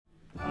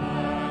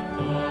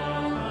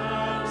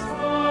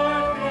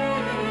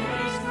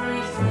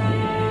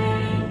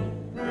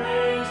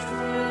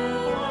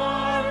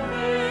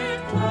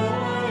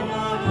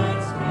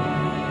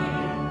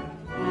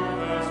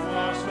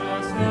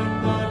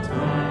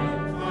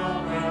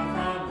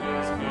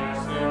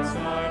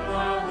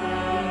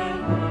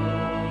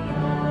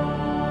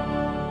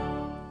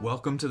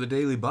Welcome to the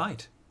Daily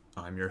Bite.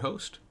 I'm your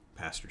host,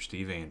 Pastor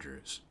Steve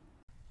Andrews.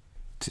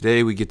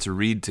 Today we get to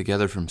read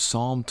together from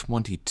Psalm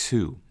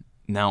 22.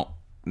 Now,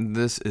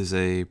 this is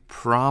a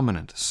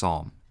prominent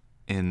psalm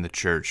in the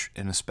church,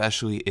 and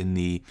especially in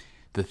the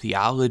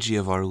theology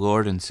of our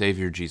Lord and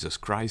Savior Jesus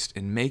Christ,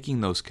 and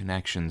making those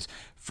connections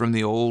from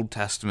the Old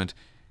Testament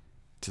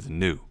to the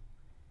New.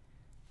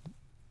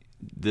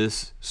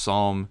 This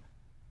psalm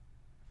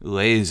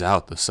lays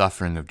out the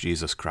suffering of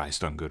Jesus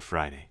Christ on Good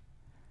Friday.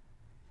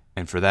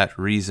 And for that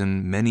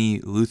reason, many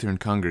Lutheran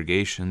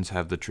congregations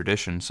have the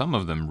tradition, some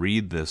of them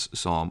read this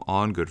psalm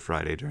on Good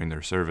Friday during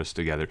their service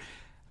together,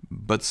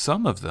 but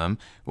some of them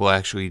will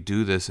actually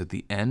do this at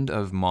the end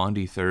of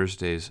Maundy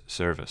Thursday's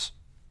service.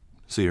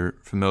 So you're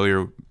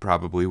familiar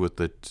probably with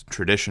the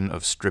tradition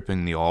of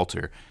stripping the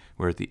altar,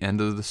 where at the end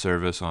of the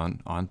service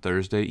on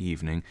Thursday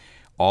evening,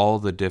 all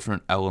the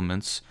different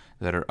elements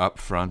that are up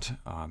front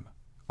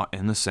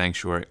in the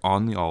sanctuary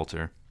on the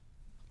altar,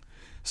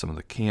 some of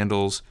the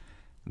candles,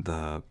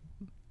 the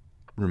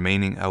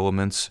remaining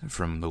elements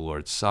from the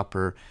Lord's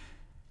Supper,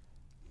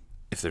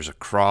 if there's a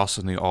cross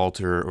on the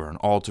altar or an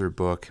altar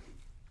book,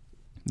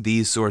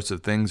 these sorts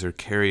of things are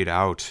carried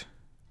out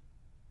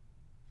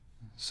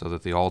so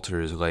that the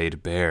altar is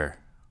laid bare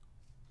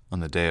on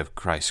the day of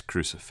Christ's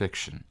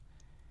crucifixion.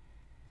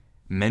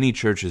 Many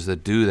churches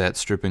that do that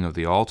stripping of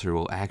the altar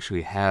will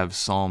actually have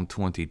Psalm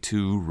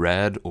 22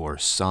 read or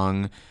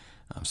sung.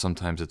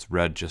 Sometimes it's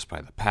read just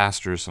by the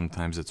pastor,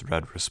 sometimes it's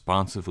read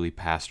responsively,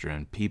 pastor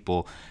and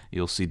people.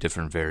 You'll see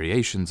different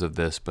variations of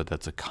this, but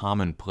that's a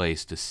common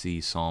place to see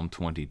Psalm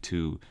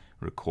 22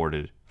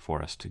 recorded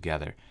for us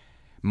together.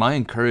 My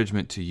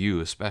encouragement to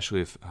you,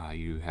 especially if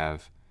you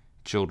have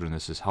children,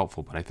 this is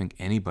helpful, but I think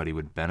anybody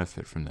would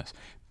benefit from this.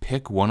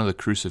 Pick one of the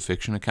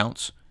crucifixion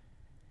accounts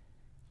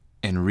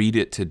and read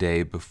it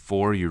today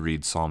before you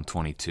read Psalm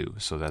 22.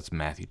 So that's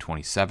Matthew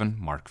 27,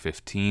 Mark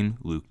 15,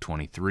 Luke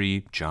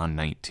 23, John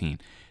 19.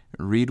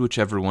 Read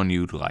whichever one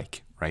you'd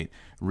like, right?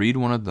 Read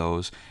one of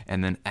those,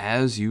 and then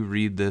as you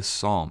read this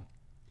psalm,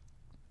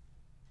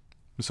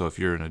 so if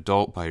you're an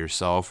adult by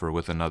yourself or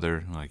with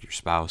another, like your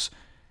spouse,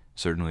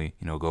 certainly,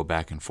 go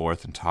back and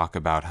forth and talk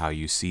about how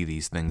you see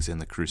these things in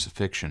the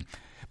crucifixion.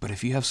 But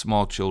if you have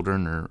small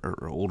children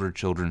or older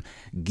children,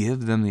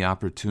 give them the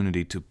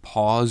opportunity to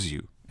pause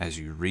you as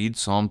you read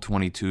Psalm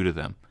 22 to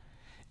them.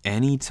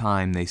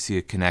 Anytime they see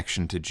a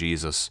connection to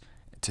Jesus,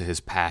 to his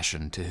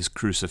passion, to his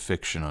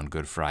crucifixion on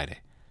Good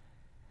Friday.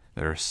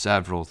 There are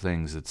several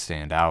things that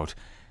stand out,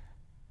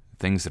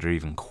 things that are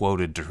even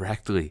quoted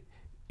directly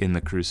in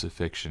the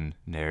crucifixion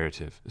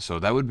narrative. So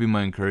that would be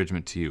my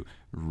encouragement to you.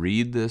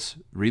 Read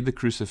the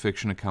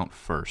crucifixion account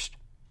first,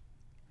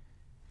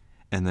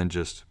 and then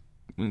just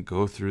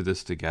go through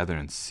this together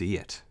and see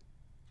it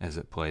as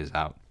it plays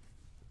out.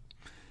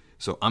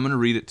 So I'm going to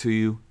read it to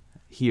you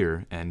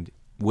here, and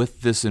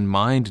with this in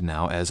mind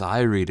now, as I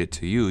read it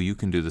to you, you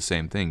can do the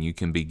same thing. You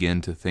can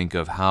begin to think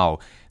of how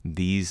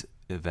these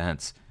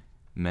events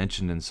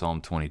mentioned in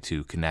Psalm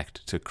 22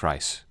 connect to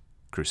Christ's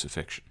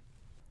crucifixion.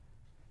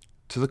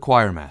 To the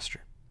choir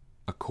master,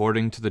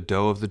 according to the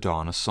doe of the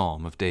dawn, a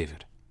psalm of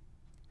David.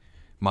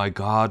 My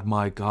God,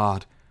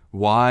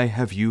 why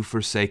have you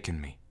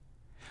forsaken me?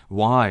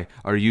 Why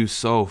are you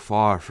so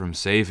far from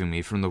saving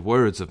me from the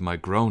words of my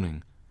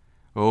groaning?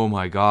 O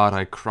my God,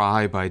 I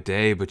cry by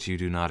day, but you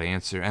do not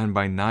answer, and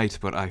by night,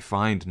 but I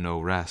find no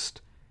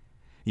rest.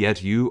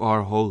 Yet you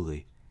are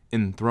holy,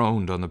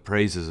 enthroned on the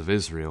praises of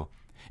Israel.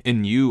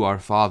 In you our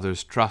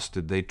fathers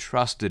trusted, they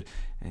trusted,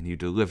 and you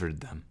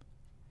delivered them.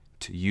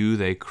 To you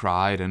they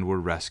cried and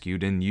were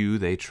rescued, in you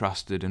they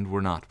trusted and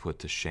were not put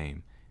to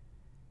shame.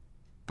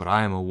 But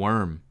I am a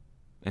worm,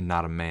 and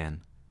not a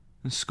man,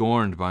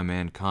 scorned by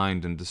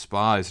mankind and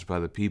despised by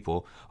the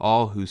people.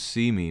 All who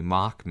see me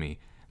mock me.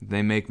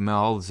 They make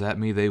mouths at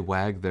me, they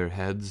wag their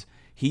heads.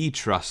 He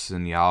trusts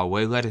in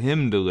Yahweh, let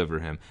him deliver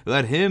him.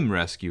 Let him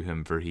rescue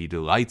him, for he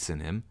delights in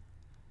him.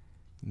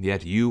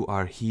 Yet you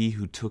are he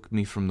who took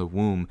me from the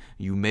womb.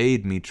 You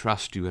made me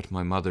trust you at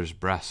my mother's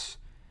breasts.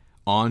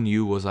 On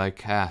you was I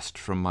cast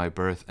from my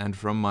birth, and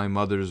from my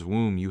mother's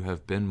womb you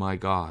have been my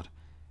God.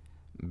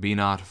 Be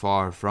not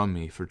far from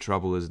me, for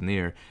trouble is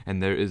near,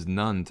 and there is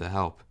none to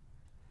help.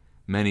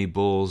 Many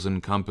bulls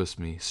encompass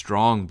me,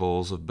 strong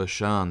bulls of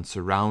Bashan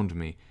surround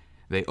me.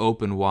 They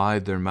open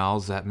wide their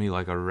mouths at me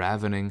like a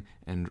ravening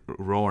and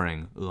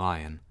roaring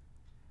lion.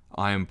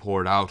 I am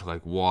poured out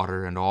like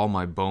water, and all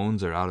my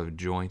bones are out of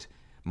joint.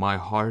 My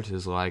heart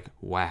is like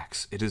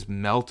wax, it is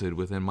melted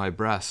within my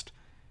breast.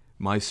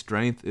 My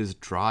strength is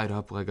dried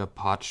up like a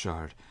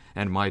potsherd,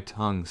 and my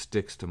tongue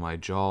sticks to my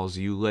jaws.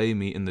 You lay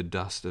me in the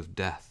dust of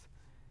death.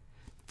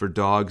 For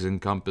dogs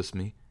encompass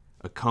me,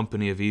 a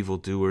company of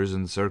evildoers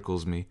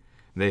encircles me.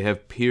 They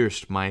have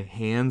pierced my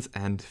hands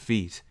and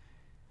feet.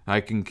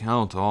 I can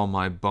count all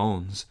my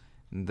bones.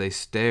 They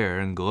stare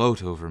and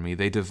gloat over me.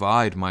 They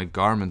divide my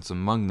garments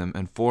among them,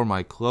 and for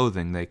my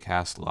clothing they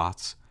cast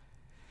lots.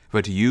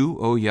 But you,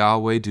 O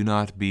Yahweh, do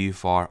not be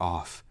far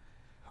off.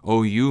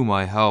 O you,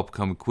 my help,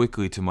 come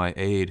quickly to my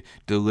aid.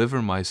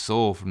 Deliver my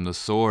soul from the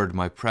sword,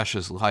 my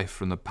precious life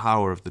from the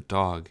power of the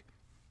dog.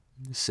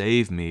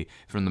 Save me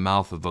from the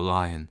mouth of the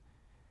lion.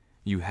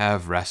 You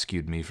have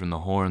rescued me from the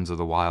horns of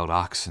the wild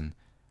oxen.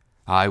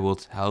 I will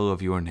tell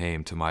of your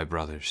name to my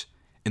brothers.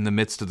 In the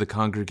midst of the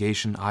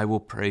congregation I will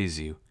praise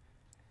you.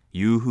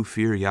 You who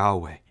fear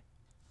Yahweh,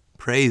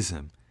 praise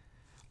him.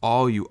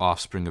 All you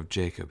offspring of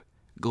Jacob,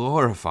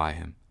 glorify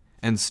him,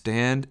 and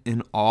stand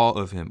in awe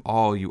of him,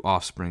 all you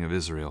offspring of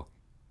Israel.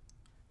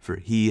 For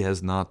he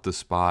has not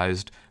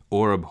despised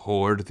or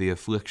abhorred the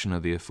affliction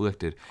of the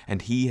afflicted,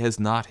 and he has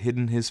not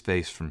hidden his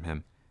face from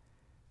him,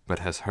 but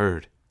has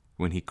heard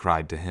when he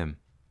cried to him.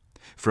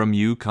 From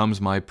you comes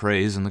my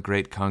praise in the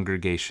great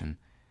congregation.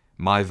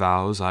 My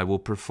vows I will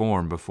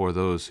perform before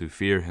those who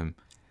fear him.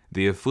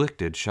 The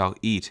afflicted shall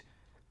eat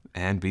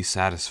and be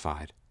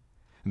satisfied.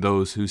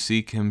 Those who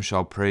seek him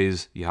shall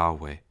praise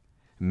Yahweh.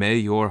 May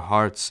your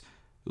hearts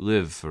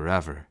live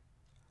forever.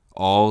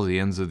 All the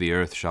ends of the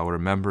earth shall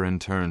remember and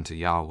turn to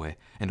Yahweh,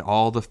 and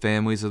all the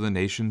families of the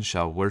nations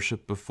shall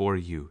worship before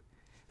you.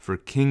 For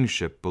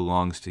kingship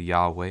belongs to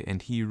Yahweh,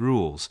 and he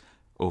rules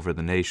over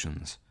the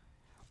nations.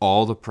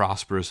 All the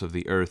prosperous of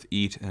the earth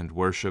eat and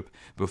worship.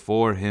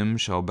 Before him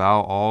shall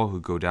bow all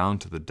who go down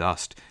to the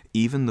dust,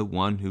 even the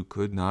one who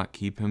could not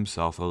keep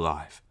himself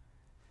alive.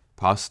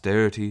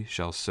 Posterity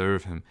shall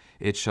serve him.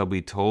 It shall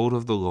be told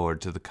of the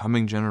Lord to the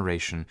coming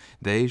generation.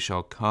 They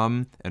shall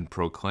come and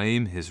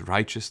proclaim his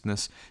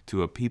righteousness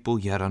to a people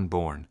yet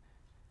unborn,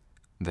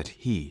 that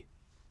he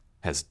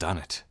has done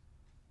it.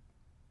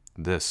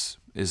 This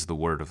is the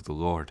word of the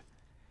Lord.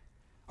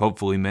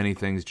 Hopefully many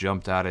things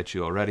jumped out at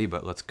you already,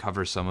 but let's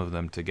cover some of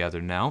them together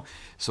now.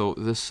 So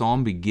this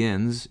psalm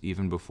begins,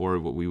 even before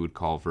what we would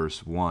call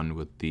verse 1,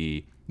 with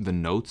the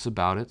notes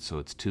about it. So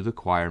it's to the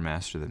choir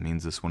master. That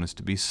means this one is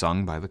to be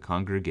sung by the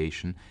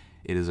congregation.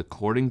 It is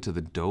according to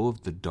the doe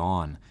of the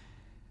dawn.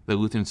 The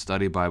Lutheran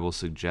Study Bible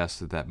suggests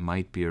that that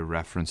might be a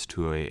reference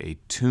to a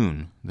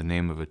tune, the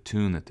name of a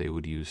tune that they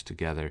would use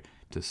together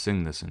to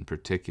sing this in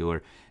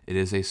particular. It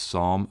is a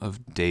psalm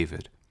of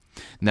David.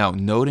 Now,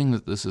 noting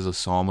that this is a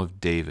psalm of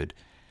David,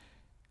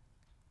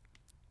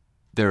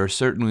 there are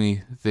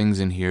certainly things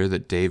in here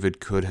that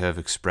David could have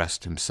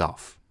expressed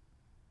himself,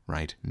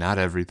 right? Not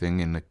everything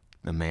in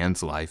a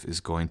man's life is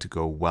going to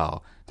go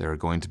well. There are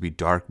going to be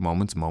dark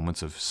moments,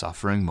 moments of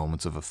suffering,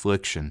 moments of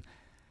affliction.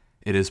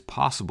 It is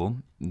possible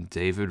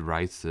David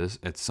writes this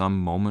at some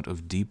moment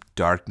of deep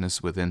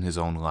darkness within his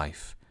own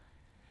life.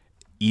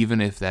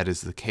 Even if that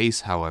is the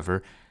case,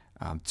 however,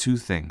 two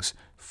things.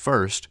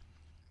 First,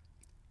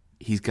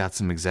 he's got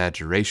some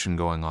exaggeration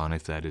going on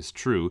if that is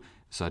true,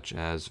 such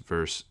as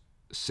verse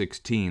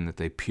 16, that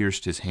they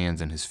pierced his hands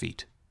and his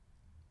feet.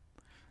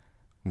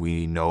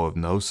 We know of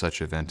no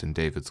such event in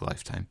David's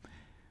lifetime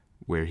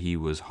where he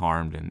was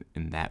harmed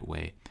in that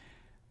way.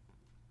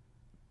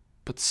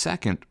 But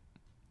second,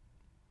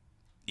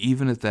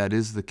 even if that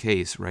is the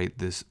case, right,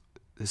 this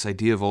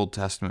idea of Old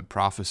Testament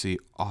prophecy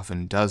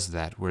often does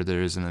that, where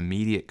there is an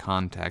immediate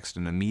context,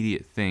 an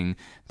immediate thing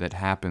that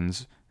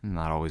happens,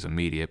 not always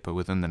immediate, but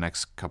within the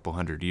next couple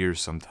hundred years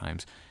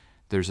sometimes.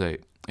 There's a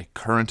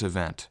current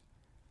event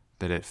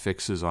that it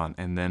fixes on,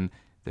 and then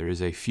there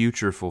is a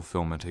future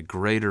fulfillment, a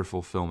greater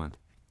fulfillment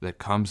that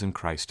comes in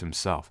Christ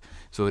himself.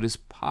 So it is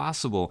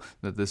possible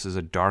that this is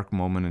a dark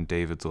moment in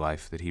David's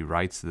life that he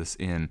writes this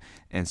in,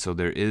 and so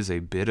there is a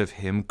bit of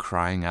him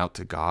crying out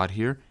to God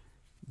here,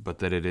 but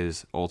that it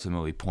is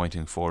ultimately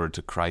pointing forward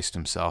to Christ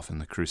himself in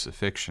the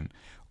crucifixion.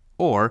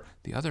 Or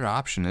the other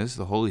option is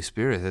the Holy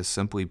Spirit has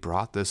simply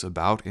brought this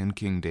about in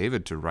King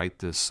David to write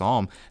this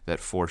psalm that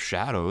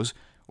foreshadows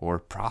or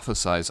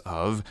prophesies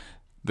of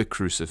the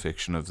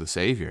crucifixion of the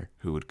Savior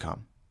who would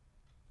come.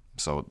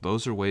 So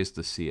those are ways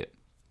to see it.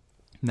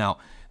 Now,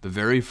 the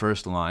very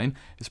first line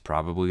is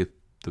probably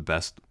the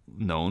best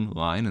known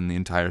line in the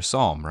entire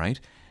psalm, right?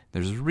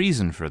 There's a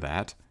reason for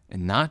that,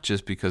 and not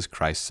just because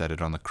Christ said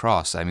it on the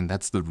cross. I mean,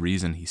 that's the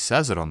reason he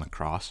says it on the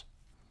cross,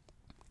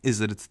 is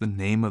that it's the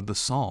name of the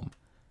psalm.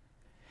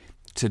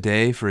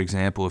 Today, for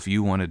example, if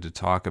you wanted to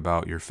talk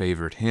about your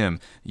favorite hymn,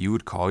 you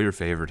would call your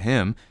favorite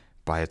hymn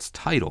by its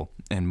title,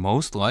 and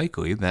most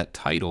likely that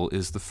title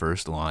is the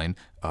first line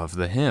of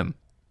the hymn.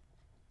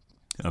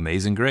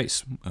 Amazing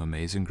Grace,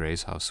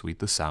 how sweet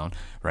the sound,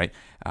 right?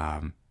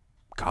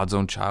 God's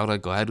own child, I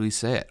gladly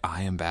say it.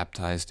 I am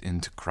baptized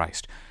into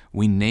Christ.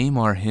 We name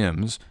our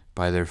hymns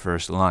by their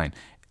first line.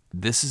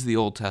 This is the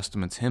Old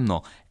Testament's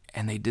hymnal,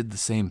 and they did the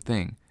same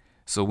thing.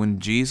 So when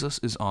Jesus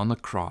is on the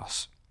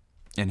cross,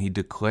 and he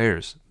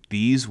declares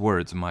these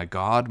words, my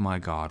God,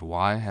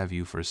 why have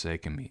you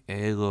forsaken me?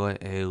 Eloi,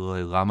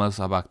 Eloi, lama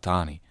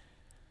sabachthani.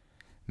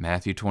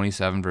 Matthew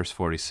 27, verse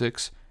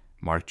 46,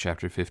 Mark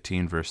chapter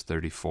 15, verse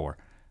 34.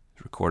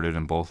 It's recorded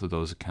in both of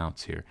those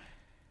accounts here.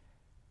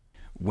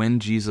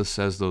 When Jesus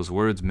says those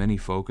words, many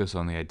focus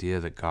on the idea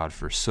that God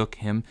forsook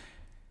him.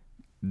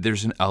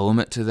 There's an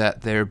element to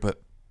that there,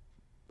 but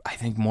I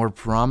think more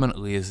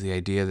prominently is the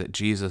idea that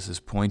Jesus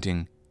is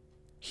pointing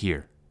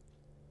here.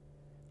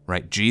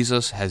 Right?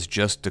 Jesus has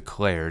just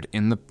declared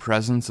in the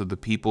presence of the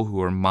people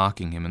who are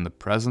mocking him, in the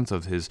presence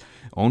of his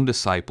own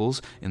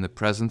disciples, in the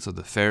presence of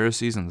the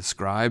Pharisees and the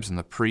scribes and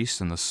the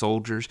priests and the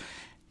soldiers,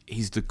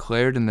 he's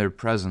declared in their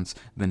presence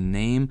the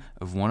name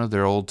of one of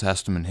their Old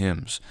Testament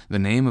hymns, the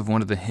name of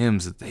one of the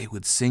hymns that they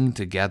would sing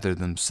together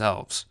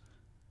themselves.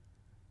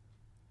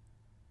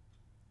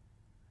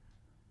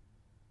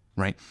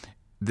 Right?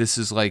 This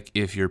is like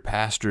if your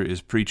pastor is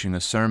preaching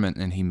a sermon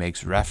and he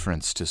makes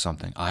reference to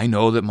something. I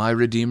know that my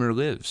Redeemer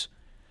lives.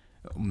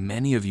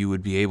 Many of you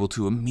would be able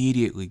to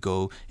immediately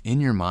go in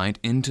your mind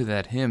into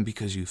that hymn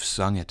because you've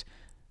sung it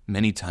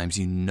many times.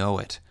 You know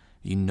it.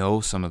 You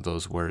know some of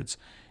those words.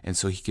 And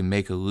so he can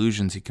make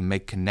allusions, he can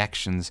make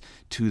connections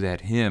to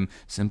that hymn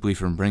simply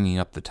from bringing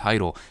up the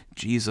title.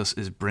 Jesus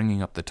is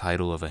bringing up the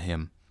title of a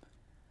hymn.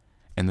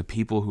 And the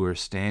people who are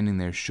standing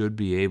there should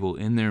be able,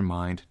 in their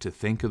mind, to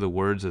think of the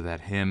words of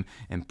that hymn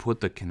and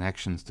put the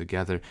connections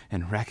together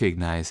and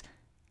recognize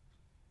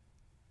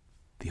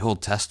the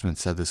Old Testament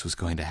said this was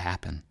going to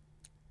happen.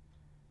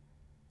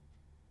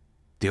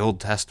 The Old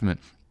Testament,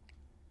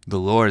 the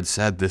Lord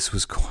said this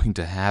was going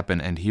to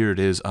happen, and here it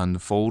is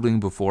unfolding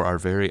before our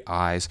very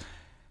eyes.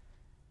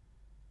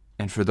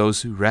 And for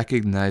those who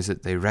recognize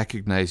it, they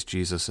recognize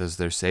Jesus as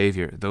their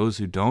Savior. Those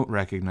who don't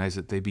recognize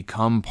it, they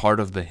become part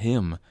of the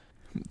hymn.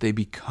 They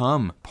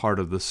become part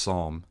of the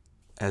psalm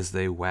as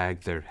they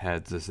wag their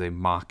heads, as they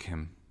mock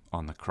him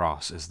on the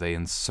cross, as they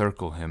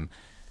encircle him,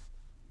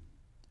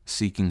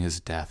 seeking his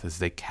death, as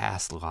they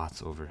cast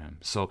lots over him.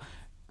 So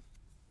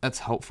that's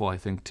helpful, I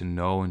think, to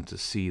know and to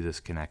see this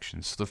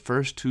connection. So the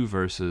first two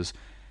verses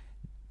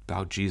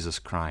about Jesus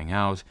crying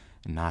out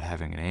and not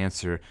having an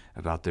answer,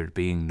 about there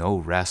being no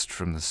rest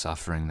from the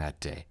suffering that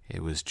day.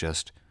 It was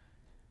just,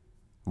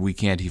 we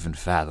can't even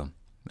fathom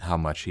how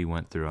much he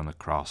went through on the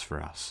cross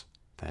for us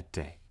that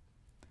day.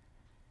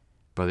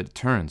 But it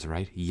turns,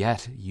 right?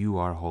 Yet you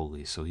are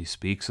holy. So he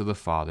speaks of the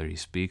Father, he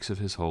speaks of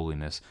his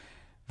holiness.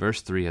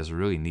 Verse 3 has a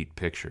really neat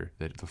picture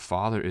that the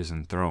Father is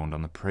enthroned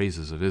on the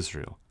praises of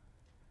Israel.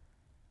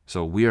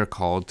 So we are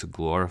called to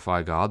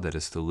glorify God, that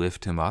is to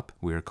lift him up.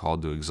 We are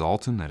called to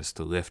exalt him, that is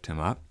to lift him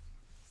up.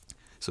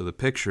 So the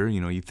picture,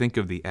 you think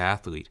of the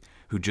athlete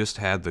who just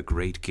had the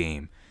great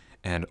game,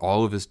 and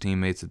all of his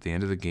teammates at the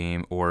end of the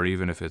game, or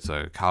even if it's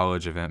a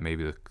college event,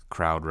 maybe the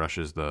crowd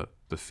rushes the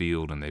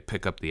field and they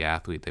pick up the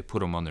athlete, they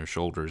put him on their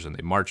shoulders and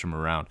they march him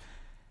around.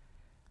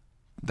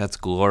 That's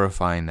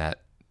glorifying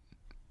that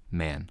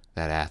man,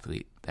 that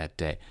athlete, that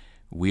day.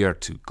 We are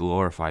to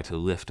glorify, to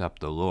lift up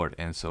the Lord.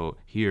 And so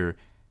here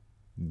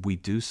we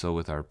do so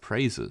with our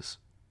praises.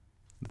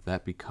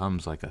 That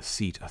becomes like a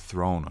seat, a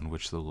throne on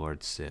which the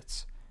Lord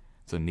sits.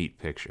 It's a neat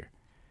picture.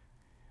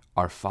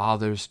 Our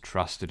fathers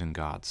trusted in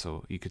God.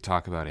 So you could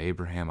talk about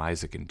Abraham,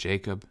 Isaac, and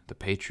Jacob, the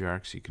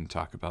patriarchs. You can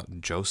talk about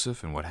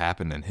Joseph and what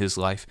happened in his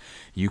life.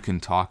 You can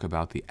talk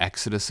about the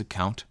Exodus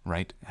account,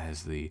 right,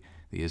 as the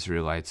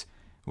Israelites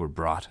were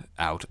brought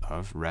out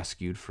of,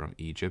 rescued from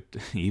Egypt,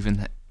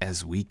 even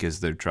as weak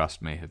as their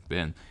trust may have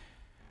been,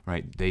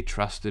 right? They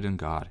trusted in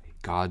God.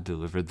 God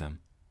delivered them.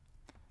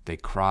 They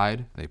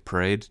cried, they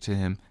prayed to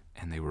him,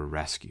 and they were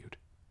rescued.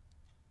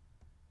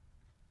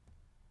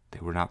 They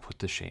were not put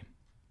to shame.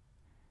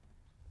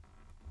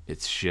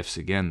 It shifts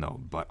again,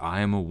 though. But I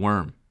am a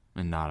worm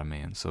and not a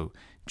man. So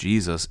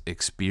Jesus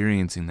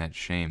experiencing that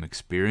shame,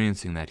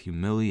 experiencing that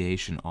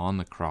humiliation on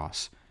the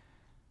cross.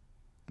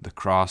 The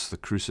cross, the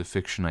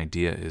crucifixion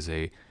idea is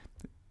a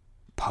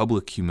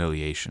public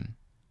humiliation.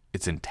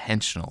 It's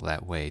intentional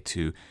that way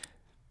to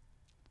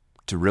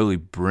really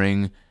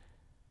bring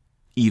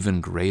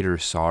even greater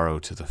sorrow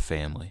to the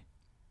family,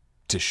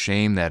 to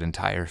shame that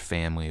entire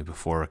family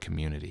before a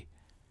community.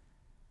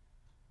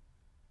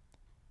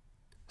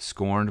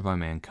 Scorned by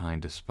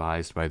mankind,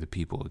 despised by the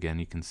people. Again,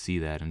 you can see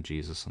that in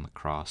Jesus on the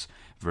cross.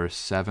 Verse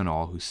 7,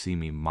 all who see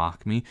me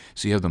mock me.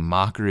 So you have the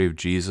mockery of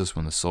Jesus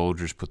when the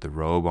soldiers put the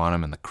robe on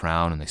him and the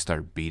crown and they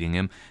start beating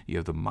him. You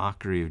have the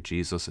mockery of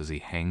Jesus as he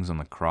hangs on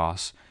the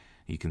cross.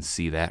 You can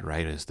see that,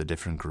 right, as the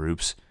different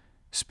groups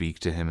speak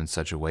to him in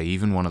such a way.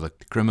 Even one of the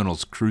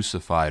criminals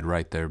crucified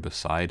right there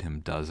beside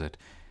him does it.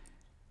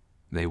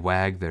 They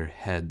wag their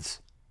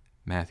heads.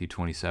 Matthew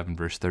 27,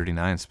 verse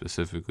 39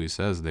 specifically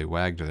says they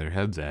wagged their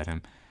heads at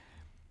him.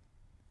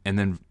 And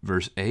then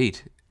verse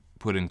 8,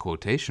 put in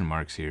quotation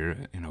marks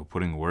here,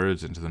 putting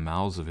words into the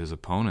mouths of his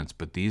opponents.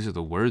 But these are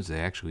the words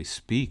they actually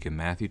speak in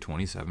Matthew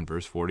 27,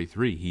 verse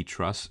 43. He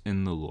trusts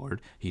in the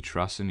Lord. He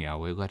trusts in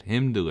Yahweh. Let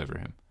him deliver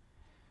him.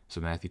 So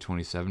Matthew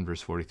 27,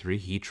 verse 43,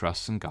 he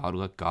trusts in God.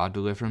 Let God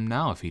deliver him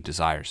now if he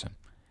desires him.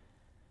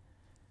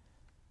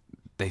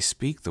 They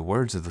speak the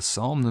words of the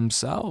psalm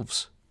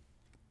themselves.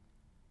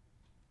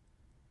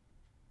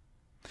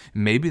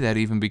 Maybe that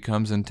even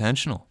becomes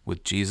intentional,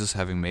 with Jesus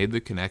having made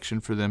the connection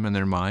for them in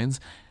their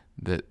minds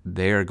that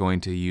they are going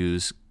to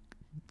use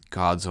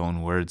God's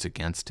own words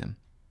against him.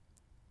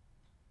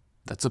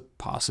 That's a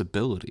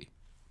possibility.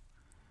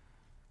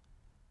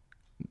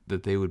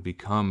 That they would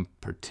become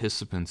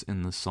participants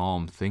in the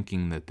psalm,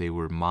 thinking that they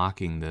were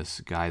mocking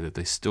this guy that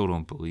they still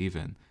don't believe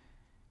in,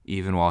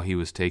 even while he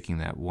was taking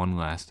that one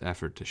last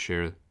effort to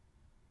share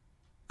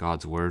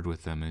God's word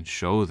with them and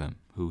show them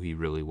who he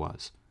really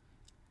was.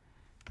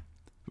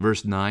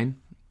 Verse 9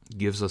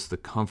 gives us the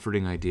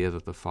comforting idea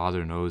that the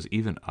Father knows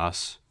even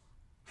us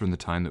from the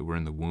time that we're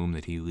in the womb,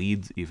 that he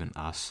leads even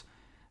us,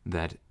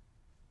 that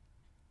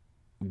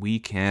we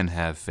can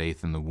have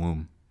faith in the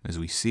womb, as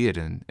we see it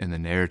in the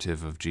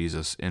narrative of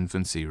Jesus'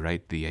 infancy,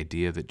 right? The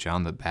idea that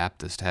John the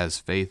Baptist has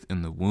faith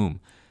in the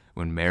womb.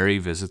 When Mary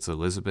visits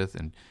Elizabeth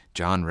and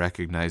John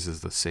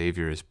recognizes the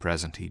Savior is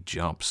present, he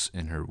jumps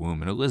in her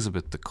womb. And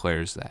Elizabeth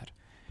declares that,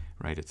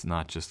 right? It's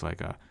not just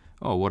like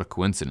oh, what a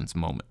coincidence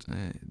moment.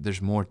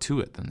 There's more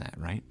to it than that,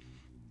 right?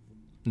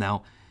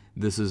 Now,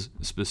 this is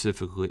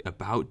specifically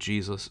about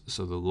Jesus,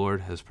 so the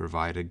Lord has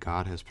provided,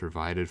 God has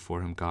provided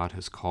for him, God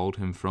has called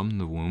him from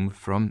the womb,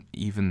 from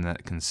even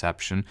that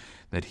conception,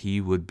 that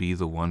he would be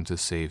the one to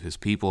save his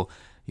people.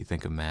 You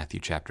think of Matthew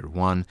chapter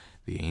 1,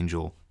 the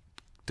angel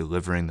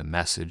delivering the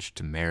message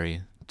to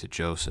Mary, to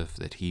Joseph,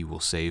 that he will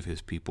save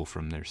his people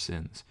from their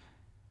sins.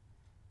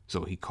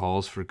 So he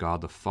calls for God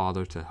the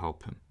Father to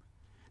help him.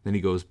 Then he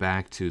goes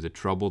back to the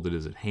trouble that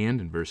is at hand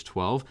in verse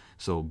 12.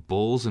 So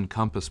bulls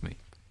encompass me.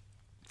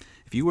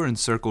 If you were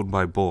encircled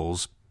by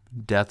bulls,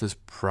 death is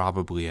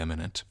probably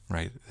imminent,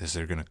 right? As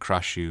they're going to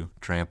crush you,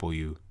 trample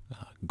you,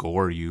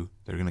 gore you,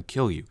 they're going to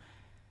kill you.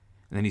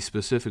 And then he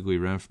specifically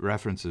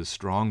references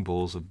strong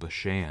bulls of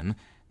Bashan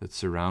that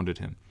surrounded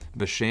him.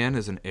 Bashan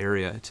is an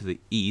area to the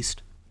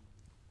east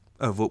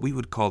of what we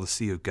would call the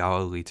Sea of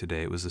Galilee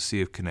today. It was the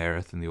Sea of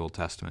Kinnereth in the Old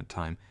Testament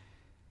time.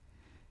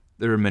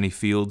 There are many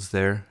fields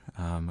there,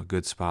 a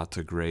good spot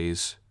to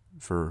graze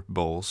for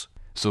bulls.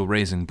 So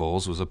raising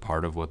bulls was a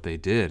part of what they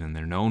did, and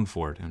they're known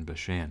for it in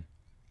Bashan.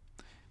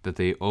 That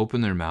they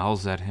open their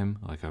mouths at him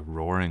like a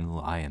roaring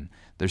lion.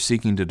 They're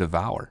seeking to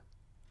devour.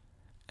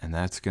 And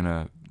that's going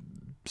to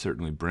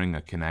certainly bring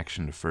a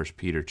connection to 1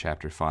 Peter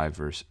chapter 5,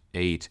 verse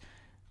 8,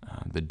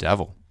 the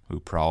devil who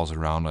prowls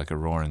around like a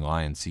roaring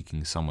lion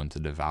seeking someone to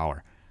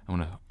devour. I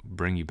want to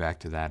bring you back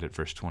to that at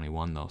verse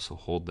 21, though, so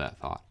hold that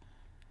thought.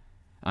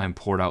 I am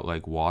poured out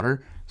like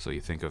water, so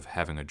you think of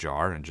having a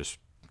jar and just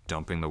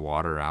dumping the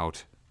water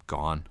out,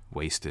 gone,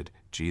 wasted,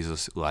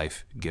 Jesus'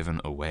 life given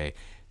away.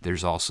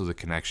 There's also the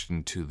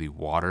connection to the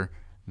water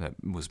that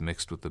was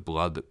mixed with the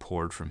blood that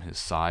poured from his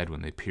side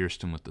when they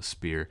pierced him with the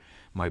spear.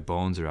 My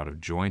bones are out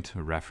of joint,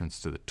 a reference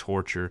to the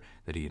torture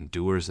that he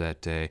endures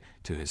that day,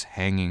 to his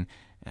hanging.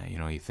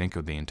 You think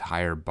of the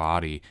entire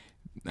body,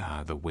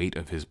 the weight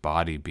of his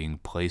body being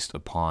placed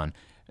upon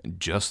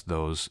just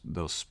those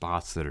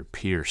spots that are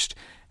pierced.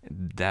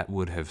 That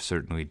would have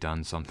certainly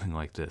done something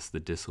like this,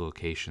 the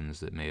dislocations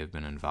that may have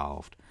been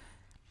involved.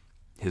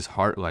 His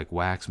heart like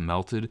wax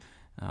melted,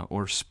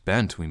 or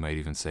spent, we might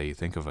even say. You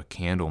think of a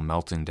candle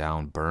melting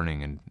down,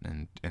 burning,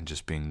 and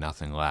just being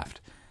nothing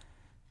left.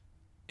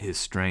 His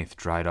strength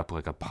dried up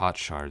like a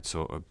potsherd,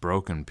 so a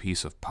broken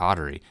piece of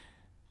pottery.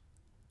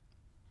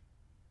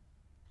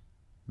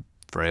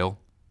 Frail,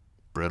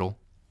 brittle.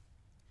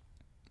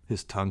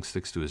 His tongue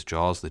sticks to his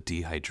jaws, the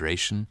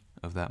dehydration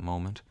of that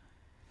moment.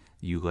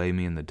 You lay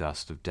me in the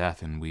dust of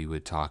death, and we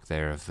would talk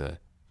there of the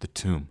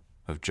tomb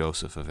of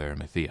Joseph of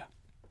Arimathea.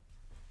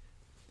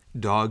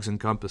 Dogs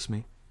encompass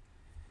me.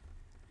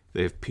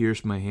 They have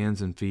pierced my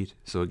hands and feet.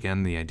 So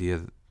again, the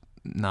idea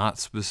not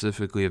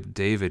specifically of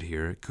David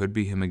here. It could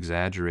be him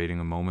exaggerating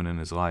a moment in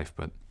his life,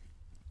 but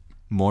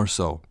more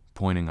so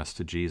pointing us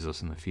to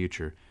Jesus in the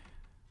future.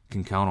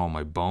 Can count all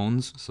my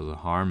bones, so the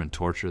harm and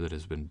torture that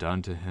has been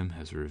done to him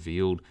has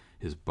revealed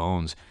his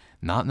bones,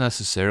 not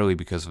necessarily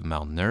because of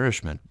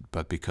malnourishment,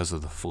 but because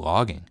of the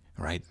flogging,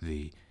 right?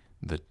 The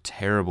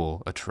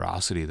terrible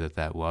atrocity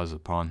that was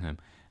upon him,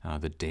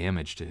 the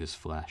damage to his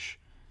flesh.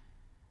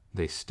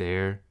 They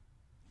stare,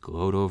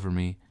 gloat over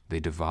me.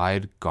 They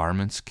divide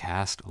garments,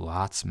 cast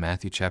lots.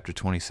 Matthew chapter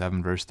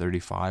 27, verse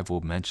 35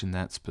 will mention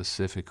that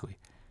specifically.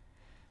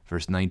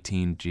 Verse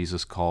 19,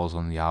 Jesus calls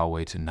on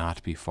Yahweh to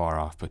not be far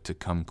off, but to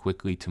come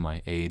quickly to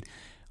my aid.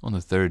 On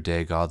the third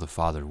day, God the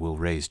Father will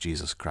raise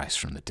Jesus Christ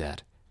from the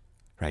dead.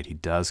 Right? He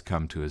does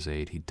come to his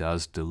aid. He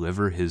does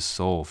deliver his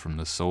soul from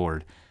the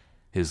sword,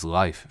 his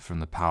life from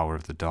the power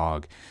of the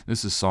dog.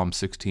 This is Psalm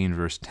 16,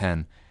 verse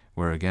 10,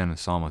 where again, a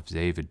psalm of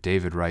David.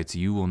 David writes,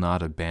 "You will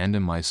not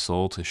abandon my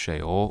soul to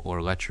Sheol, or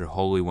let your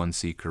Holy One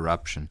see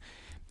corruption."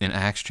 In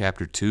Acts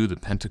chapter 2, the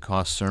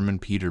Pentecost sermon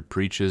Peter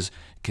preaches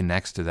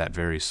connects to that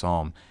very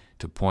psalm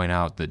to point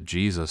out that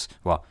Jesus,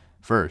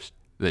 first,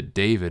 that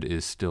David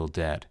is still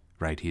dead,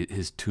 right?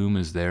 His tomb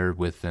is there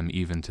with them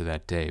even to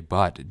that day.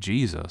 But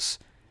Jesus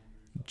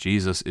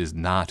is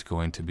not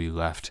going to be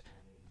left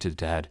to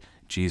dead.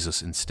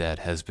 Jesus instead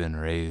has been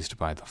raised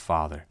by the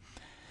Father.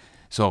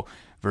 So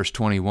verse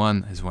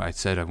 21 is what I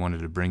said. I wanted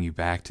to bring you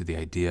back to the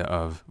idea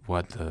of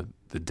what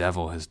the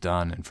devil has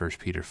done in 1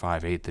 Peter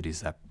 5:8, that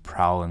he's that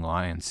prowling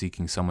lion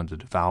seeking someone to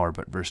devour.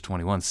 But verse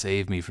 21,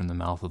 save me from the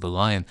mouth of the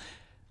lion.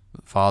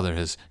 The Father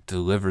has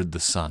delivered the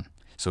Son.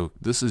 So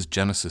this is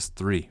Genesis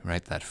 3,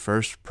 right? That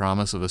first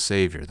promise of a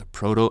Savior, the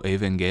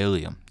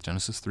proto-evangelium,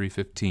 Genesis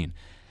 3:15,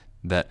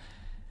 that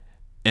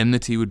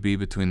enmity would be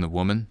between the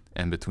woman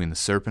and between the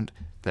serpent,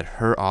 that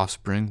her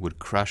offspring would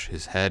crush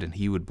his head and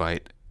he would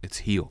bite its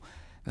heel.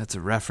 That's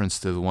a reference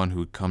to the one who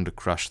would come to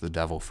crush the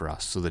devil for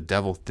us. So the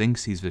devil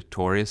thinks he's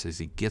victorious as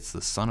he gets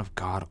the Son of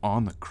God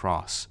on the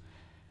cross.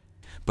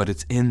 But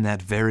it's in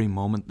that very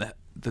moment that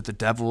the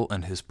devil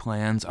and his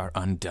plans are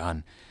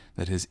undone,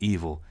 that his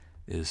evil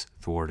is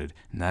thwarted.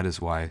 And that is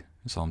why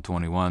Psalm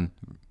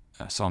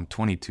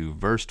 22,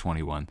 verse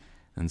 21,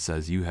 then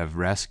says, "You have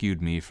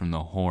rescued me from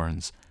the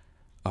horns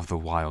of the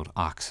wild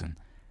oxen."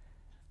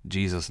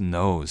 Jesus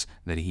knows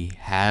that he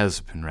has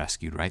been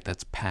rescued, right?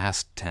 That's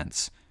past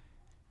tense.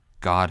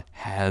 God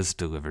has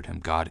delivered him.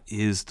 God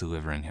is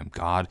delivering him.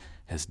 God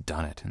has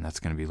done it. And that's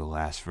going to be the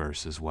last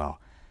verse as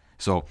well.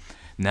 So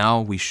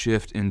now we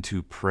shift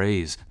into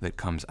praise that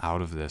comes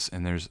out of this.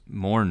 And there's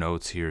more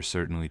notes here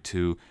certainly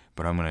too,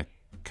 but I'm going to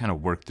kind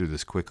of work through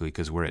this quickly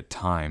because we're at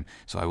time.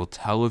 So I will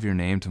tell of your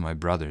name to my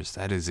brothers.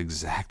 That is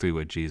exactly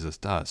what Jesus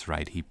does,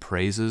 right? He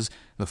praises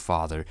the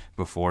Father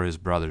before his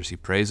brothers. He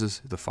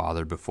praises the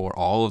Father before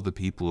all of the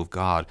people of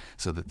God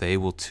so that they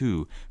will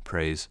too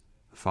praise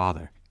the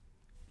Father.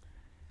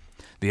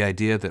 The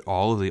idea that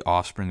all of the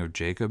offspring of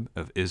Jacob,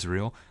 of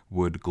Israel,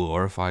 would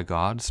glorify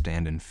God,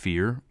 stand in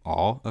fear,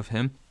 awe of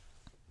him,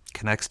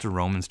 connects to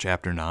Romans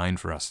chapter 9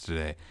 for us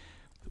today,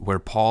 where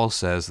Paul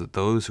says that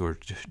those who are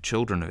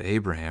children of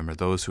Abraham are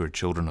those who are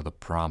children of the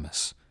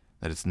promise,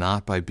 that it's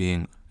not by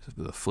being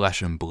the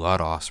flesh and blood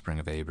offspring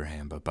of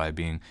Abraham, but by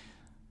being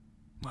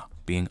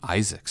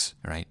Isaac's,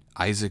 right?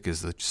 Isaac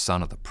is the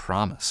son of the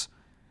promise.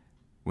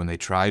 When they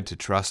tried to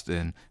trust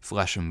in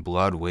flesh and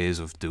blood ways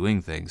of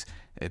doing things,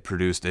 it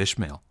produced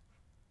Ishmael.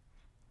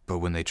 But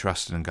when they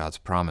trusted in God's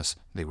promise,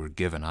 they were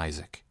given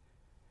Isaac.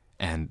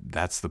 And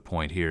that's the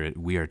point here.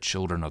 We are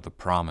children of the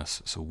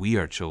promise, so we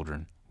are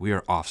children. We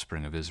are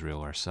offspring of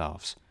Israel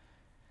ourselves.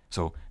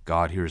 So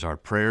God hears our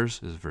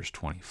prayers, is verse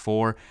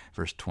 24.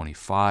 Verse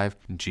 25,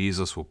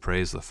 Jesus will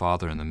praise the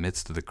Father in the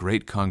midst of the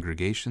great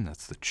congregation,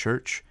 that's the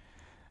church.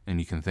 And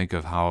you can think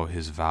of how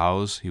his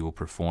vows he will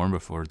perform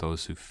before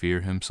those who fear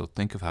him. So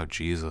think of how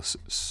Jesus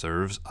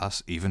serves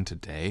us even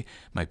today.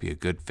 Might be a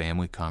good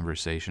family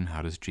conversation.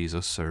 How does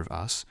Jesus serve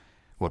us?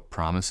 What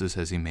promises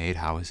has he made?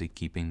 How is he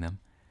keeping them?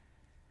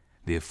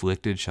 The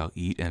afflicted shall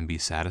eat and be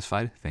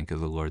satisfied. Think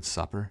of the Lord's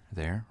Supper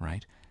there,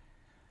 right?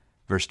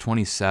 Verse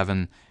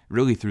 27,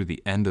 really through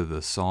the end of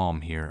the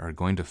psalm here, are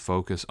going to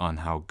focus on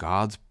how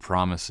God's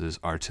promises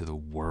are to the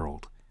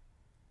world,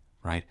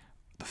 right?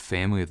 The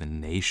family of the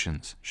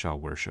nations shall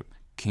worship.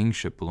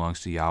 Kingship belongs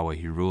to Yahweh.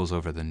 He rules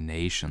over the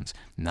nations,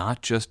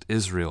 not just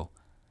Israel,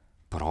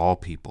 but all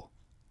people.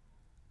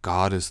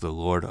 God is the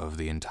Lord of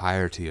the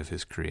entirety of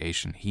his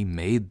creation. He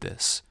made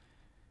this,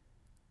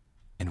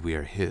 and we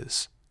are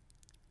his.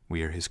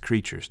 We are his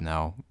creatures.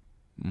 Now,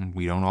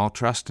 we don't all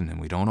trust in him.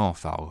 We don't all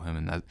follow him,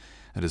 and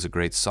that is a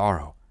great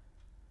sorrow.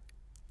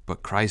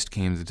 But Christ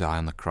came to die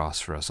on the cross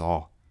for us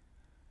all.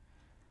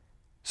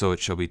 So it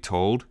shall be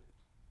told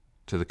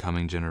to the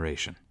coming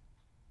generation,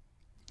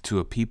 to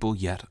a people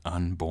yet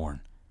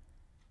unborn.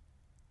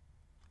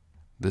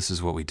 This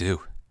is what we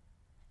do.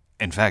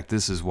 In fact,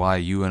 this is why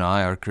you and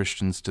I are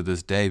Christians to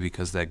this day,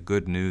 because that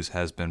good news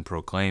has been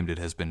proclaimed. It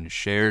has been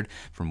shared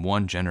from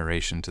one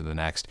generation to the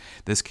next.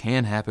 This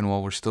can happen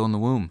while we're still in the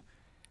womb.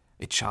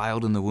 A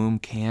child in the womb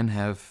can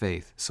have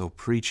faith, so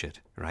preach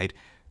it, right?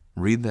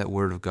 Read that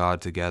word of God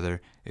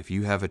together. If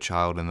you have a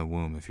child in the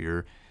womb, if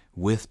you're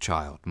with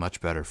child,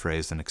 much better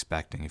phrase than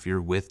expecting. If you're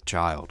with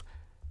child,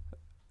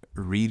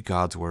 read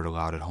God's word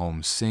aloud at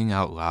home. Sing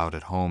out loud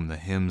at home the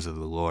hymns of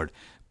the Lord.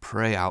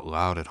 Pray out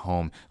loud at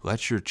home.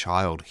 Let your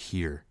child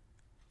hear,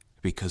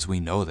 because we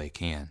know they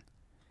can.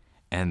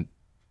 And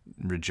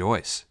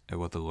rejoice at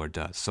what the Lord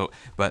does. So,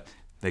 but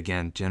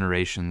again,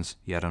 generations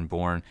yet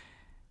unborn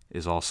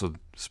is also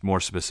more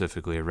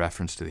specifically a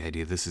reference to the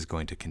idea this is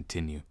going to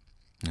continue.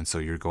 And so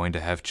you're going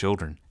to have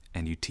children,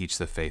 and you teach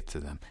the faith to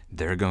them.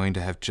 They're going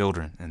to have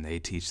children, and they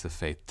teach the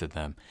faith to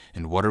them.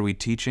 And what are we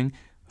teaching?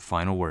 The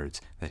final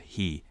words, that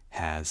he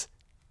has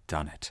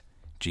done it.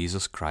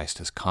 Jesus Christ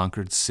has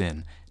conquered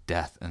sin,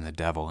 death, and the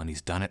devil, and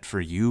he's done it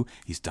for you,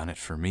 he's done it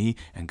for me,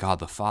 and God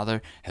the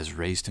Father has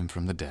raised him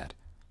from the dead.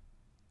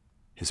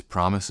 His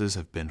promises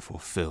have been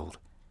fulfilled.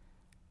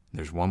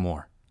 There's one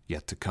more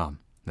yet to come,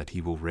 that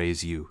he will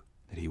raise you,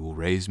 that he will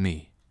raise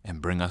me,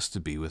 and bring us to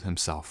be with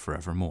himself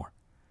forevermore.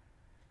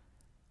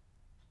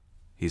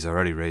 He's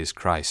already raised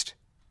Christ.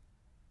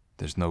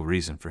 There's no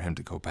reason for him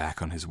to go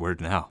back on his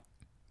word now.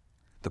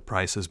 The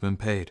price has been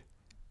paid.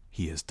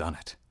 He has done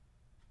it.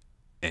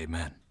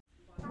 Amen.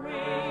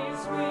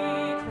 Praise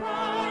we cry.